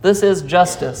 This is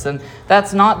justice, and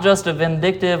that's not just a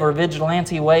vindictive or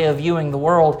vigilante way of viewing the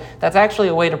world. That's actually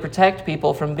a way to protect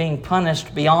people from being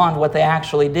punished beyond what they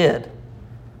actually did.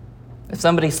 If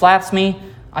somebody slaps me,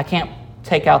 I can't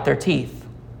take out their teeth.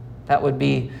 That would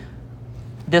be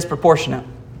disproportionate.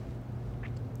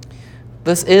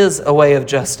 This is a way of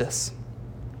justice.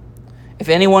 If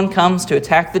anyone comes to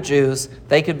attack the Jews,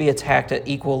 they could be attacked at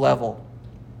equal level.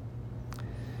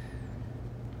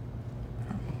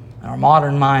 Our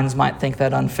modern minds might think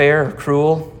that unfair or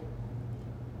cruel.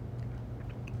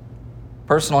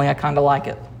 Personally, I kind of like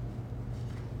it.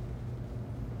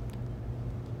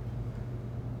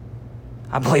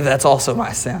 I believe that's also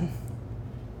my sin.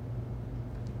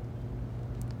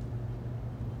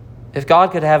 If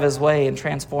God could have his way and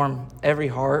transform every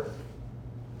heart,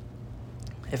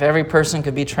 if every person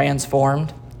could be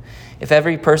transformed, if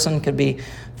every person could be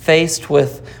faced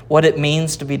with what it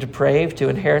means to be depraved, to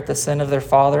inherit the sin of their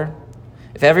father,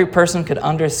 if every person could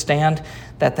understand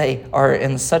that they are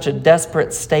in such a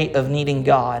desperate state of needing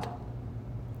God,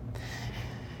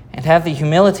 and have the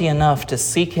humility enough to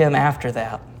seek him after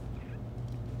that,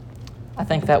 I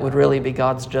think that would really be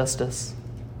God's justice.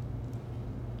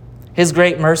 His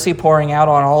great mercy pouring out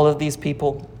on all of these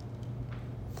people.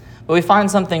 But we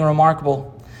find something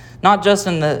remarkable, not just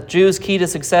in the Jews' key to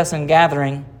success in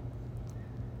gathering,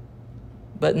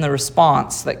 but in the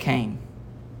response that came.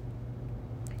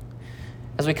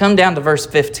 As we come down to verse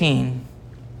 15,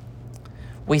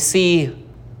 we see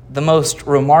the most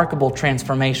remarkable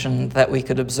transformation that we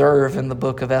could observe in the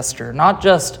book of Esther. Not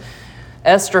just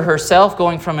Esther herself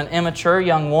going from an immature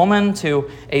young woman to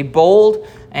a bold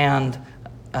and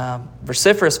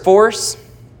vociferous force.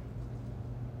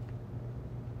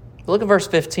 Look at verse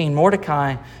 15.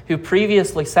 Mordecai, who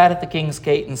previously sat at the king's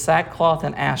gate in sackcloth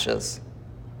and ashes,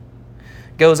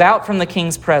 goes out from the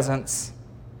king's presence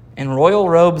in royal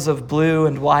robes of blue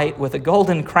and white, with a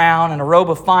golden crown and a robe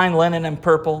of fine linen and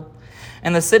purple.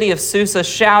 And the city of Susa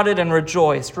shouted and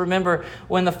rejoiced. Remember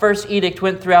when the first edict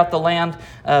went throughout the land,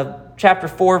 chapter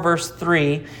 4, verse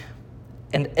 3,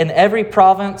 and in every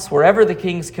province, wherever the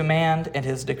king's command and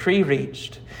his decree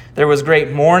reached, there was great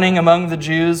mourning among the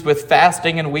Jews, with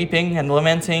fasting and weeping and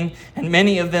lamenting, and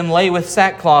many of them lay with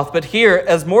sackcloth. But here,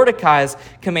 as Mordecai's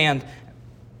command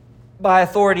by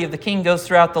authority of the king goes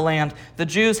throughout the land, the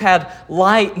Jews had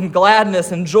light and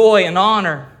gladness and joy and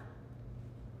honor.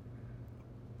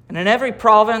 And in every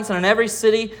province and in every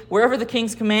city, wherever the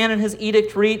king's command and his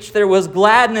edict reached, there was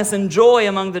gladness and joy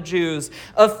among the Jews,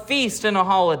 a feast and a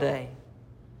holiday.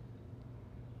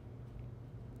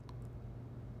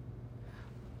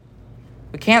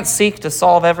 We can't seek to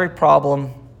solve every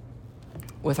problem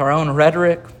with our own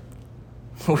rhetoric,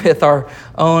 with our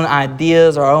own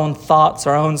ideas, our own thoughts,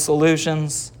 our own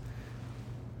solutions.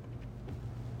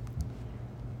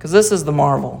 Because this is the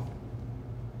marvel.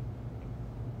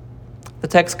 The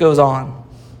text goes on.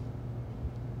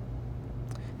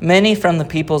 Many from the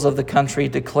peoples of the country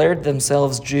declared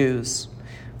themselves Jews,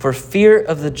 for fear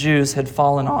of the Jews had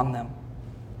fallen on them.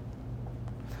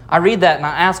 I read that and I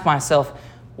ask myself,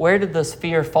 where did this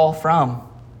fear fall from?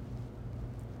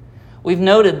 We've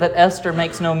noted that Esther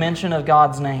makes no mention of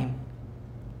God's name,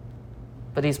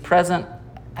 but he's present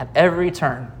at every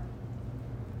turn.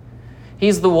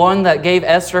 He's the one that gave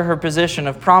Esther her position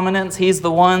of prominence. He's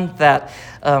the one that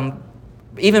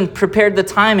even prepared the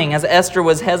timing as Esther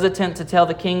was hesitant to tell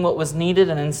the king what was needed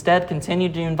and instead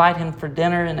continued to invite him for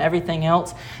dinner and everything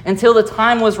else until the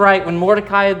time was right when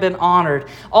Mordecai had been honored.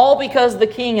 All because the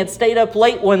king had stayed up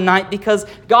late one night because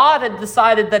God had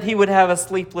decided that he would have a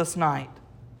sleepless night.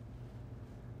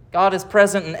 God is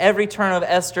present in every turn of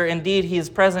Esther. Indeed, he is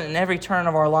present in every turn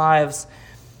of our lives.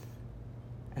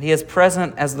 And he is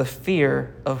present as the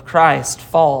fear of Christ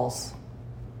falls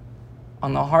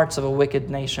on the hearts of a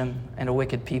wicked nation and a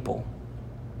wicked people.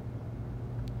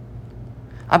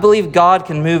 I believe God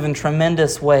can move in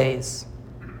tremendous ways.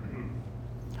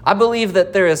 I believe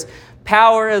that there is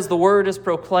power as the word is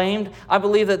proclaimed. I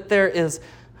believe that there is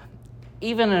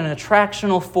even an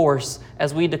attractional force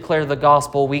as we declare the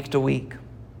gospel week to week,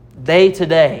 day to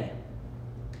day.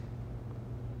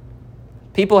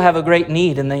 People have a great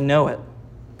need and they know it.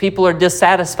 People are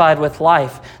dissatisfied with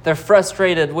life. They're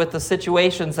frustrated with the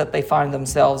situations that they find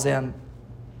themselves in.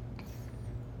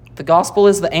 The gospel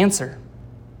is the answer.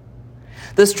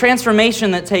 This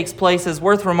transformation that takes place is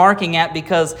worth remarking at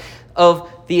because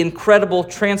of the incredible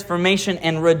transformation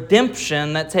and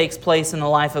redemption that takes place in the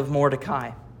life of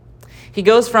Mordecai. He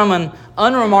goes from an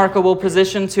unremarkable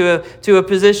position to a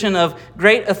position of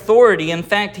great authority. In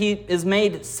fact, he is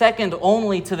made second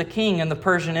only to the king in the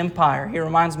Persian Empire. He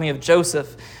reminds me of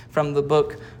Joseph from the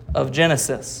book of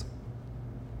Genesis.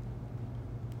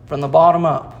 from the bottom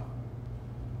up.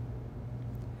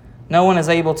 No one is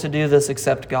able to do this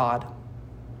except God.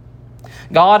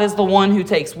 God is the one who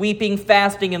takes weeping,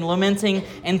 fasting, and lamenting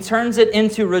and turns it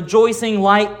into rejoicing,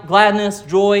 light, gladness,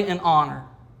 joy, and honor.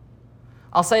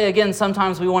 I'll say again,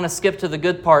 sometimes we want to skip to the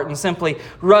good part and simply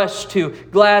rush to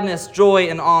gladness, joy,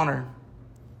 and honor.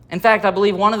 In fact, I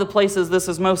believe one of the places this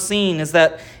is most seen is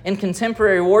that in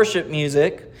contemporary worship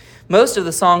music, most of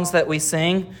the songs that we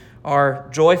sing are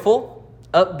joyful,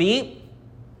 upbeat.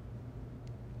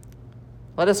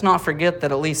 Let us not forget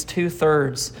that at least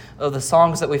 2/3 of the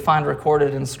songs that we find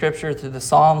recorded in Scripture through the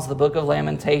Psalms, the Book of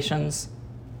Lamentations,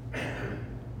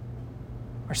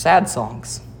 are sad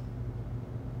songs.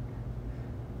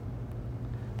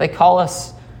 They call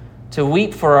us to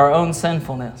weep for our own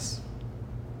sinfulness.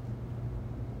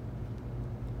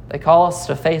 They call us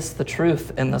to face the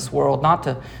truth in this world, not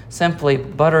to simply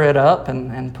butter it up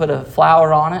and put a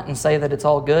flower on it and say that it's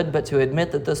all good, but to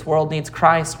admit that this world needs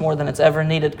Christ more than it's ever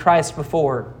needed Christ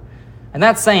before. And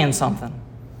that's saying something,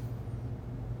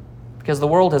 because the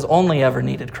world has only ever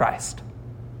needed Christ.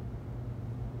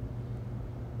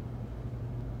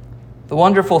 The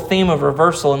wonderful theme of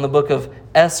reversal in the book of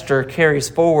Esther carries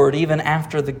forward even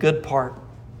after the good part.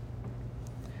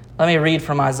 Let me read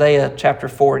from Isaiah chapter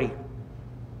 40.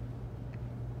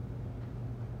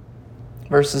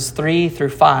 Verses 3 through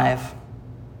 5.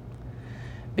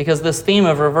 Because this theme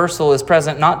of reversal is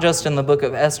present not just in the book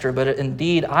of Esther, but it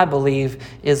indeed, I believe,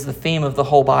 is the theme of the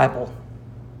whole Bible.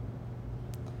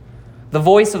 The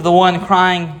voice of the one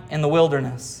crying in the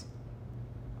wilderness.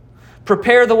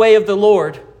 Prepare the way of the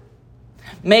Lord.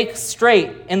 Make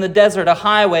straight in the desert a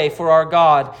highway for our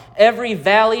God. Every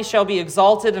valley shall be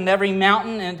exalted, and every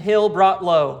mountain and hill brought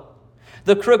low.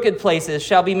 The crooked places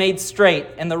shall be made straight,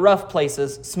 and the rough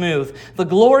places smooth. The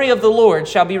glory of the Lord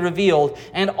shall be revealed,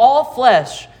 and all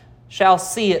flesh shall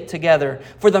see it together.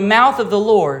 For the mouth of the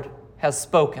Lord has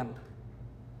spoken.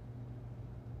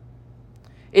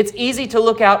 It's easy to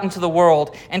look out into the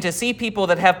world and to see people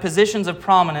that have positions of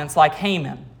prominence like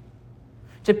Haman.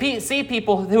 To see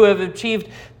people who have achieved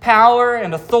power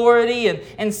and authority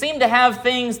and seem to have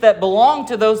things that belong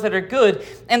to those that are good.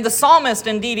 And the psalmist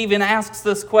indeed even asks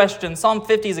this question. Psalm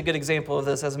 50 is a good example of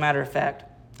this, as a matter of fact.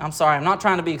 I'm sorry, I'm not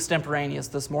trying to be extemporaneous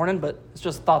this morning, but it's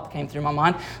just a thought that came through my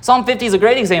mind. Psalm 50 is a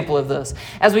great example of this.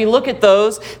 As we look at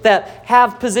those that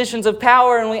have positions of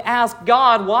power and we ask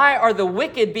God, why are the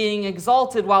wicked being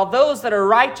exalted while those that are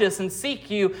righteous and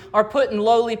seek you are put in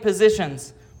lowly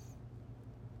positions?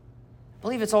 I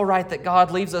believe it's all right that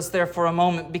God leaves us there for a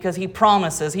moment, because He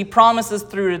promises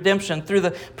through redemption, through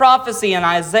the prophecy in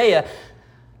Isaiah,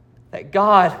 that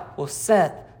God will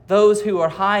set those who are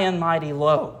high and mighty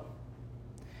low,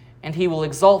 and He will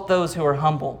exalt those who are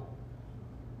humble.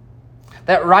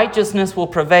 That righteousness will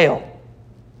prevail.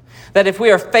 That if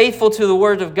we are faithful to the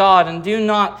Word of God and do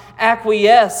not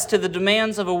acquiesce to the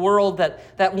demands of a world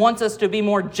that wants us to be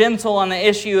more gentle on the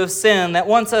issue of sin, that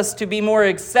wants us to be more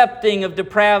accepting of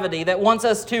depravity, that wants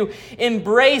us to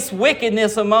embrace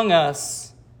wickedness among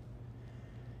us,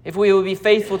 if we will be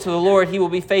faithful to the Lord, He will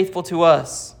be faithful to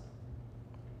us.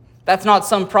 That's not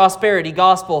some prosperity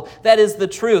gospel. That is the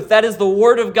truth. That is the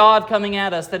Word of God coming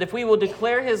at us. That if we will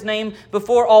declare His name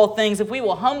before all things, if we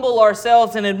will humble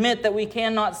ourselves and admit that we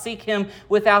cannot seek Him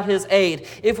without His aid,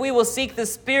 if we will seek the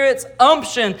Spirit's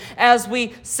unction as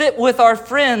we sit with our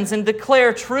friends and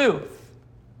declare truth,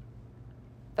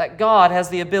 that God has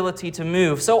the ability to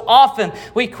move. So often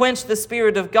we quench the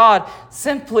Spirit of God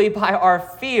simply by our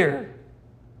fear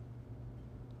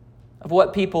of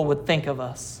what people would think of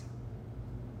us.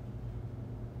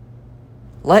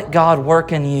 Let God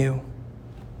work in you.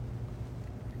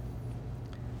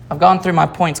 I've gone through my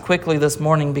points quickly this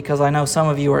morning because I know some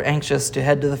of you are anxious to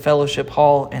head to the fellowship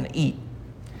hall and eat.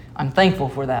 I'm thankful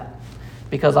for that,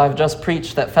 because I've just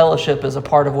preached that fellowship is a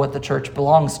part of what the church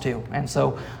belongs to. And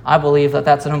so I believe that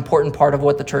that's an important part of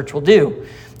what the church will do.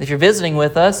 If you're visiting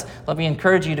with us, let me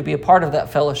encourage you to be a part of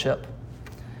that fellowship.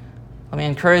 Let me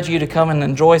encourage you to come and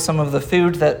enjoy some of the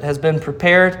food that has been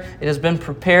prepared. It has been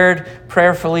prepared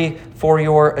prayerfully for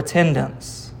your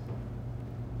attendance.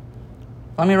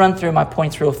 Let me run through my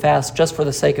points real fast just for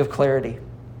the sake of clarity.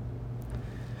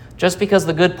 Just because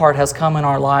the good part has come in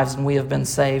our lives and we have been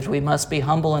saved, we must be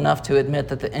humble enough to admit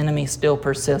that the enemy still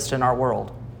persists in our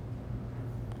world.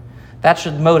 That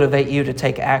should motivate you to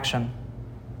take action.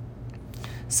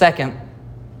 Second,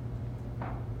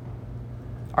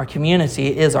 our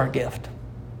community is our gift.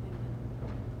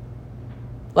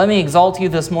 Let me exalt you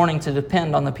this morning to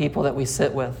depend on the people that we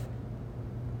sit with,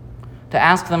 to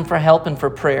ask them for help and for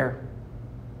prayer.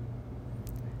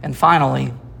 And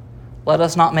finally, let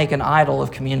us not make an idol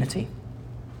of community.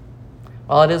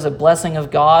 While it is a blessing of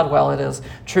God, while it is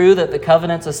true that the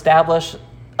covenants establish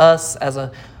us as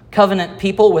a covenant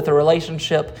people with a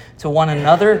relationship to one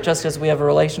another, just as we have a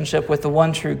relationship with the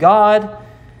one true God,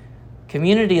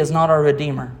 community is not our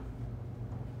Redeemer.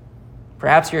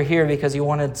 Perhaps you're here because you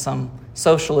wanted some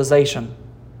socialization.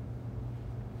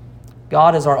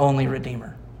 God is our only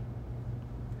Redeemer.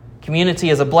 Community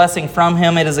is a blessing from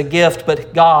Him. It is a gift,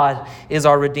 but God is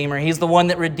our Redeemer. He's the one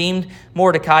that redeemed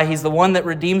Mordecai. He's the one that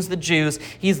redeems the Jews.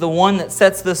 He's the one that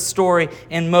sets this story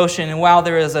in motion. And while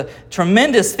there is a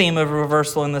tremendous theme of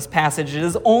reversal in this passage, it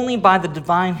is only by the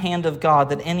divine hand of God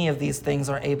that any of these things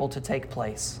are able to take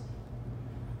place.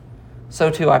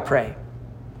 So too I pray.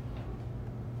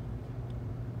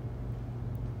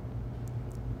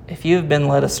 If you've been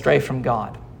led astray from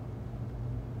God,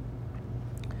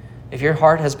 if your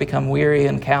heart has become weary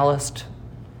and calloused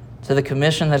to the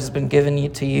commission that has been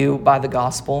given to you by the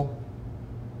gospel,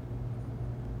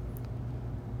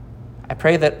 I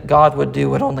pray that God would do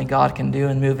what only God can do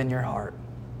and move in your heart.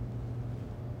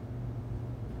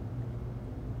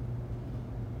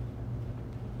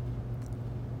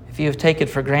 If you have taken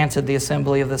for granted the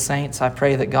assembly of the saints, I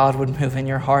pray that God would move in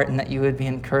your heart and that you would be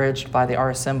encouraged by our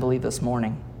assembly this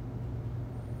morning.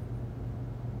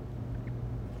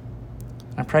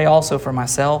 I pray also for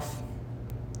myself,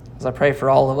 as I pray for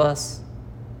all of us,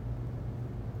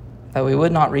 that we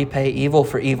would not repay evil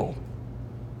for evil,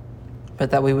 but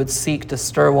that we would seek to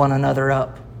stir one another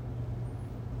up.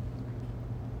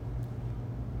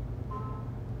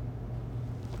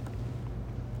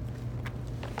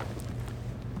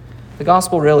 The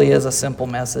gospel really is a simple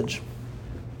message.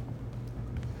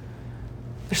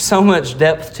 There's so much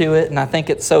depth to it, and I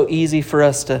think it's so easy for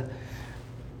us to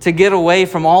get away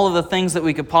from all of the things that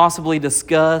we could possibly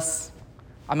discuss.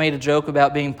 I made a joke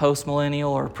about being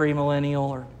post-millennial or premillennial,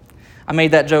 or I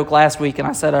made that joke last week and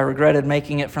I said I regretted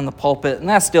making it from the pulpit, and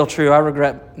that's still true. I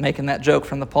regret making that joke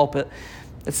from the pulpit.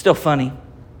 It's still funny.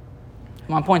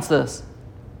 My point's this.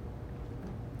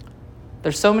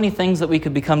 There's so many things that we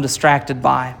could become distracted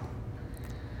by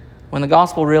when the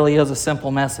gospel really is a simple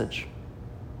message.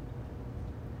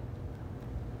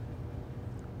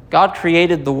 God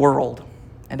created the world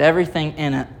and everything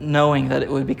in it, knowing that it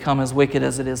would become as wicked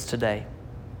as it is today.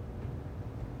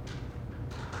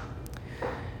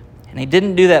 And He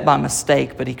didn't do that by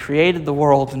mistake, but He created the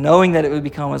world knowing that it would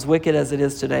become as wicked as it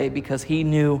is today because He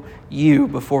knew you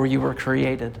before you were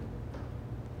created.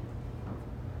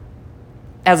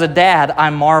 As a dad, I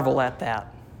marvel at that.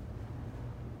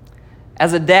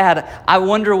 As a dad, I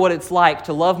wonder what it's like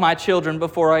to love my children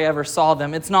before I ever saw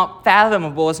them. It's not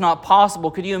fathomable. It's not possible.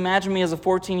 Could you imagine me as a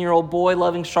 14-year-old boy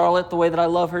loving Charlotte the way that I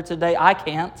love her today? I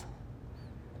can't.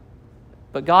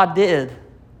 But God did.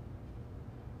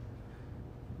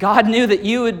 God knew that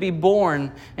you would be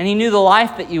born, and He knew the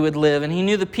life that you would live, and He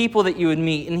knew the people that you would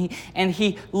meet, and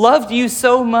He loved you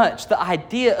so much, the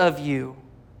idea of you,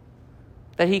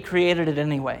 that He created it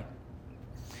anyway,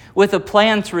 with a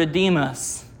plan to redeem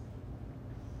us.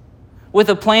 With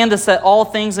a plan to set all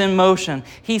things in motion,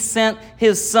 He sent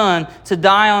His Son to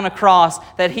die on a cross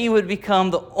that He would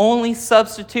become the only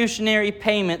substitutionary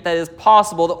payment that is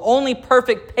possible, the only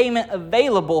perfect payment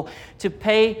available to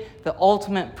pay the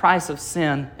ultimate price of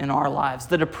sin in our lives,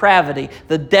 the depravity,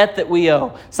 the debt that we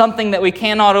owe, something that we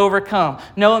cannot overcome.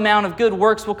 No amount of good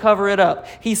works will cover it up.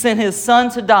 He sent His Son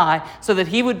to die so that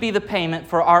He would be the payment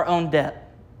for our own debt,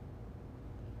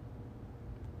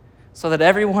 so that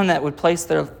everyone that would place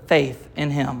their faith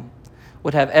in Him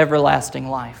would have everlasting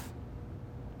life.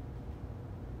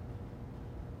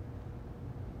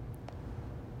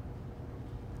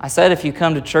 I said if you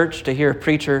come to church to hear a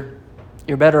preacher,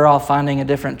 you're better off finding a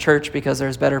different church because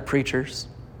there's better preachers.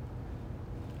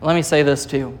 Let me say this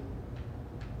too.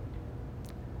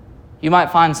 You might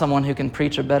find someone who can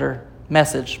preach a better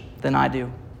message than I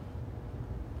do.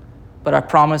 But I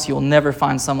promise you'll never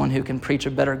find someone who can preach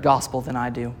a better gospel than I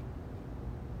do.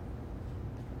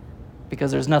 Because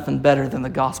there's nothing better than the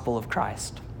gospel of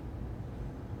Christ.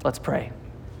 Let's pray.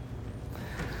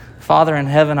 Father in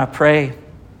heaven, I pray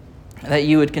that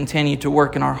You would continue to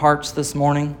work in our hearts this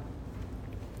morning.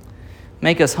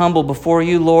 Make us humble before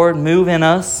You, Lord. Move in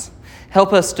us.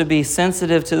 Help us to be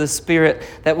sensitive to the Spirit,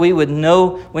 that we would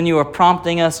know when You are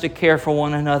prompting us to care for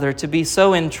one another, to be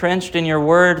so entrenched in Your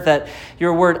Word that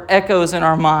Your Word echoes in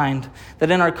our mind, that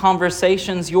in our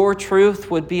conversations Your truth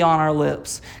would be on our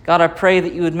lips. God, I pray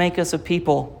that You would make us a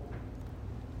people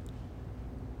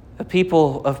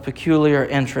of peculiar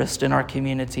interest in our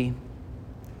community,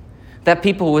 That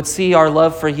people would see our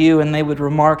love for you and they would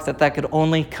remark that that could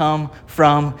only come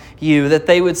from you. That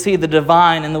they would see the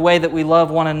divine in the way that we love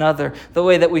one another, the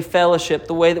way that we fellowship,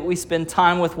 the way that we spend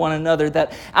time with one another,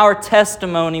 that our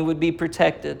testimony would be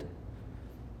protected.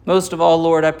 Most of all,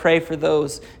 Lord, I pray for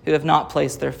those who have not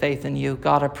placed their faith in you.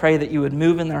 God, I pray that you would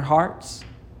move in their hearts.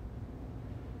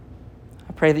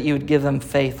 I pray that you would give them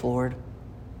faith, Lord.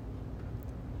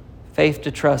 Faith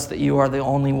to trust that you are the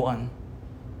only one.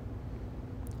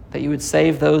 That you would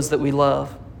save those that we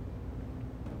love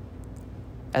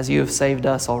as you have saved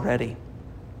us already.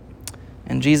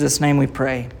 In Jesus' name we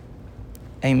pray.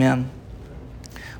 Amen.